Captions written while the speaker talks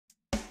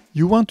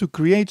You want to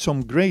create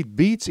some great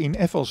beats in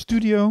FL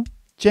Studio?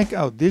 Check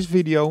out this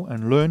video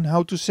and learn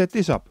how to set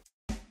this up.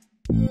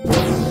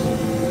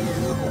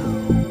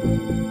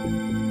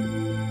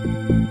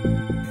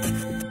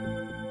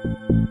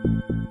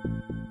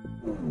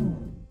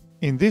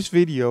 In this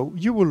video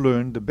you will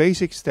learn the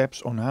basic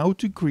steps on how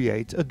to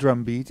create a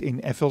drum beat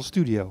in FL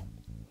Studio.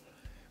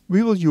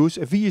 We will use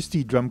a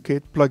VST drum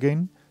kit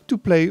plugin to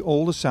play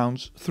all the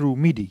sounds through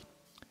MIDI.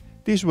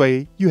 This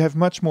way you have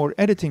much more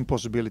editing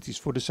possibilities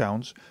for the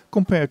sounds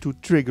compared to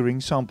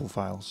triggering sample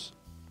files.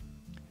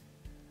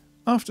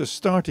 After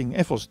starting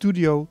FL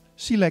Studio,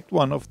 select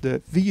one of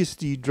the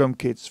VST drum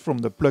kits from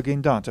the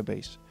plugin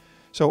database.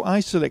 So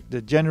I select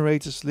the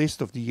generators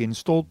list of the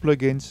installed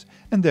plugins,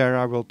 and there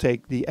I will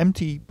take the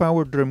empty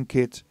Power Drum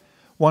Kit,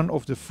 one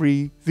of the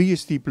free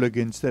VST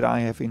plugins that I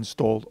have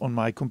installed on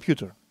my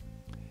computer.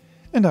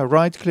 And I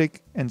right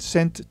click and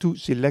send to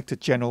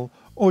selected channel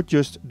or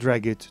just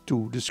drag it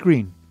to the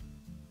screen.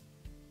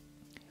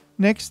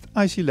 Next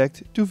I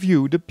select to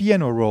view the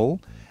piano roll,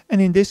 and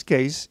in this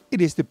case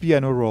it is the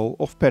piano roll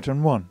of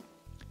pattern 1.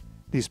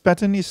 This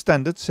pattern is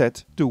standard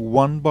set to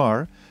 1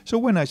 bar, so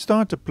when I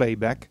start the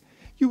playback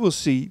you will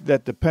see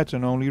that the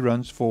pattern only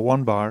runs for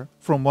 1 bar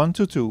from 1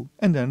 to 2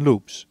 and then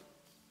loops.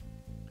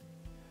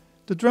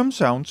 The drum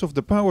sounds of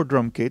the Power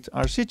Drum Kit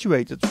are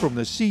situated from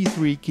the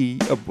C3 key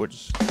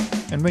upwards,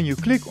 and when you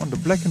click on the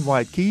black and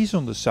white keys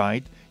on the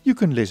side you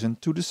can listen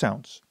to the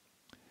sounds.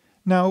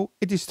 Now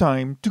it is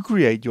time to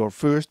create your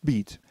first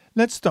beat.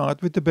 Let's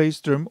start with the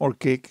bass drum or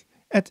kick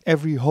at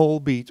every whole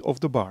beat of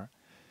the bar.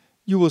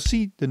 You will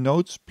see the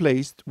notes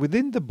placed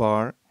within the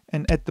bar,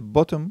 and at the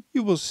bottom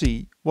you will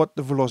see what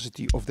the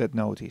velocity of that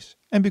note is.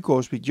 And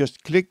because we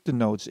just clicked the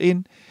notes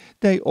in,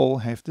 they all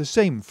have the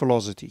same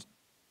velocity.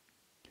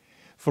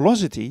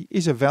 Velocity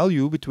is a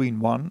value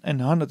between 1 and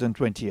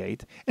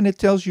 128, and it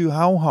tells you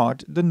how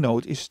hard the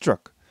note is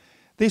struck.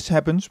 This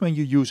happens when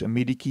you use a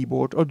MIDI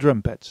keyboard or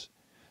drum pads.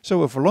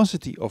 So a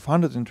velocity of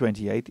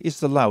 128 is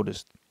the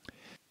loudest.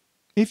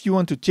 If you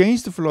want to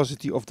change the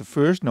velocity of the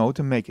first note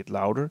and make it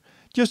louder,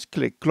 just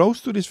click close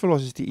to this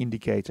velocity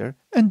indicator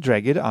and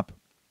drag it up.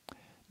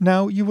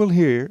 Now you will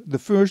hear the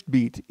first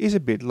beat is a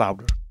bit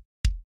louder.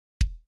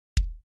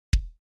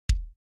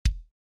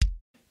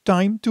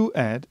 Time to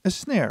add a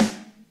snare.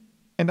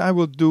 And I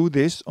will do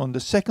this on the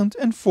second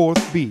and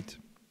fourth beat.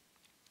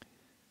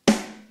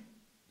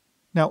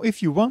 Now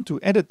if you want to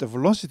edit the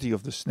velocity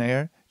of the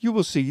snare, you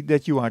will see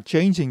that you are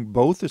changing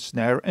both the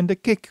snare and the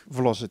kick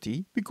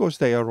velocity because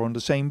they are on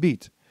the same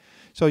beat.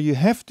 So you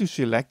have to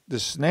select the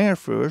snare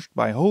first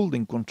by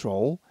holding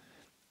Ctrl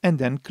and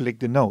then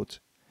click the note.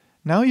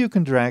 Now you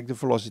can drag the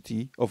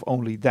velocity of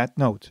only that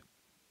note.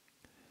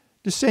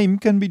 The same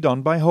can be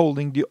done by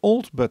holding the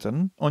Alt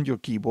button on your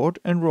keyboard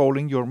and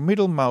rolling your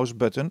middle mouse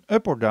button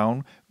up or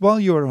down while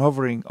you are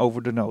hovering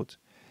over the note.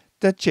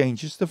 That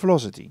changes the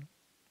velocity.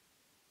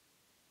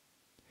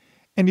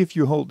 And if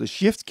you hold the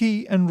Shift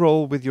key and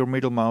roll with your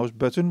middle mouse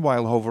button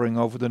while hovering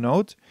over the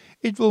note,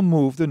 it will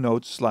move the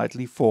note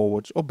slightly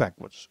forwards or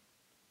backwards.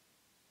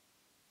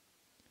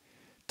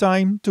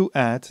 Time to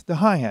add the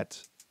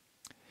hi-hat.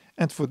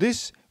 And for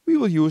this we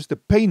will use the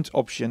Paint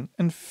option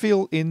and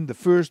fill in the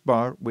first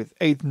bar with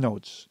 8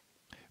 notes.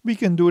 We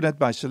can do that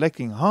by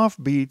selecting half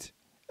beat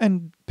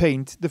and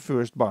paint the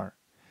first bar.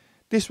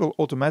 This will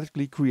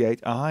automatically create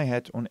a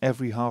hi-hat on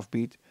every half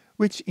beat,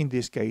 which in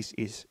this case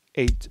is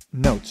 8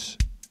 notes.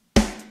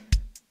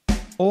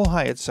 All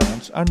hi-hat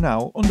sounds are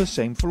now on the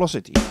same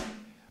velocity,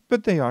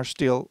 but they are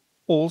still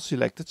all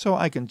selected, so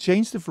I can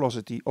change the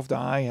velocity of the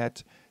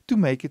hi-hat to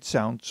make it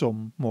sound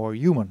some more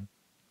human.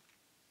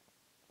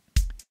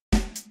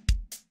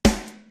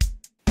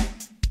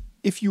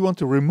 If you want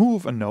to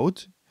remove a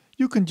note,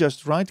 you can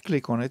just right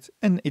click on it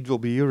and it will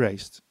be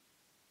erased.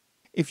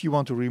 If you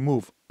want to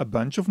remove a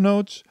bunch of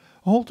notes,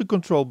 hold the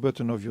Control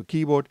button of your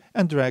keyboard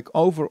and drag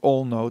over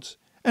all notes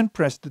and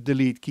press the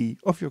delete key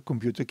of your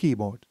computer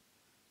keyboard.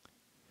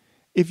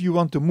 If you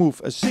want to move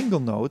a single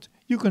note,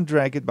 you can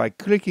drag it by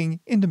clicking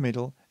in the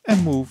middle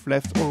and move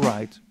left or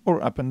right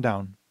or up and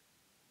down.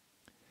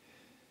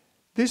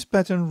 This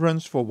pattern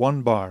runs for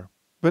 1 bar,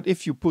 but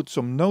if you put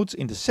some notes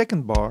in the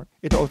second bar,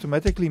 it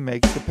automatically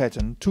makes the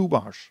pattern 2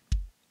 bars.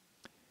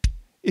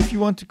 If you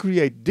want to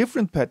create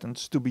different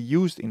patterns to be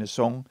used in a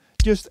song,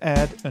 just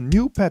add a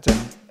new pattern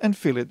and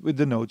fill it with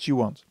the notes you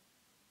want.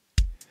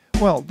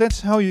 Well, that's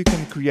how you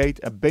can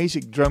create a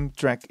basic drum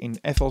track in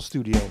FL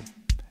Studio.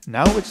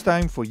 Now it's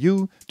time for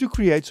you to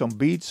create some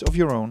beats of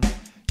your own.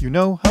 You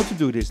know how to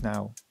do this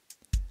now.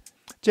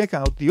 Check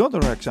out the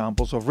other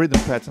examples of rhythm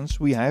patterns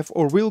we have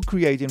or will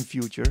create in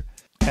future,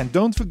 and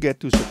don't forget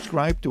to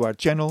subscribe to our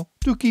channel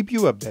to keep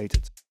you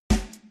updated.